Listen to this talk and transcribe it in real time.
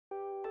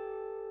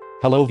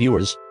Hello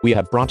viewers, we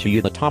have brought to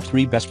you the top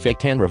 3 best fake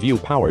tan review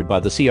powered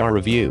by the CR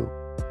Review.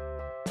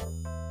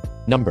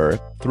 Number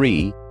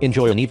 3.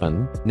 Enjoy an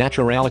even,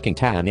 natural-looking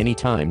tan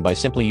anytime by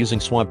simply using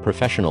Swab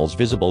Professional's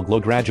Visible Glow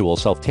Gradual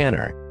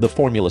Self-Tanner. The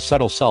formula's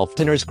subtle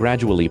self-tanners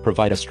gradually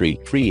provide a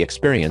streak-free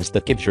experience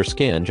that gives your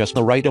skin just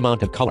the right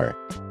amount of color.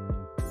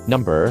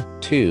 Number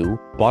 2.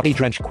 Body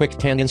Drench Quick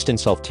Tan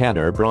Instant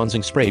Self-Tanner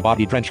Bronzing Spray.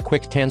 Body Drench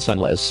Quick Tan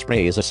Sunless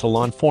Spray is a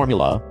salon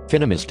formula,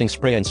 finamisting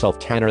spray and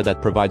self-tanner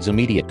that provides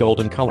immediate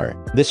golden color.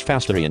 This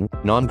fast-drying,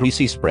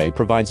 non-greasy spray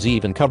provides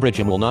even coverage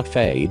and will not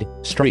fade,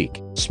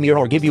 streak, smear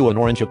or give you an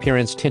orange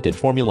appearance. Tinted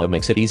formula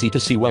makes it easy to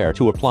see where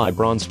to apply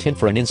bronze tint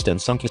for an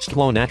instant sun-kissed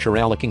glow.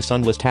 Natural-looking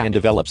sunless tan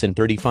develops in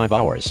 35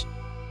 hours.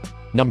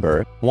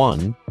 Number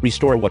 1.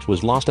 Restore what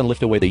was lost and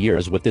lift away the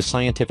years with this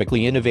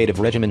scientifically innovative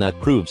regimen that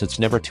proves it's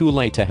never too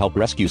late to help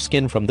rescue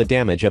skin from the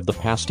damage of the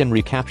past and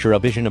recapture a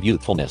vision of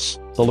youthfulness.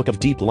 The look of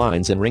deep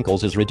lines and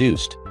wrinkles is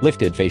reduced,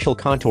 lifted facial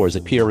contours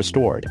appear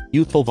restored,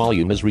 youthful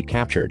volume is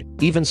recaptured,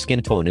 even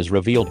skin tone is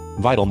revealed,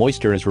 vital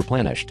moisture is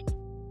replenished.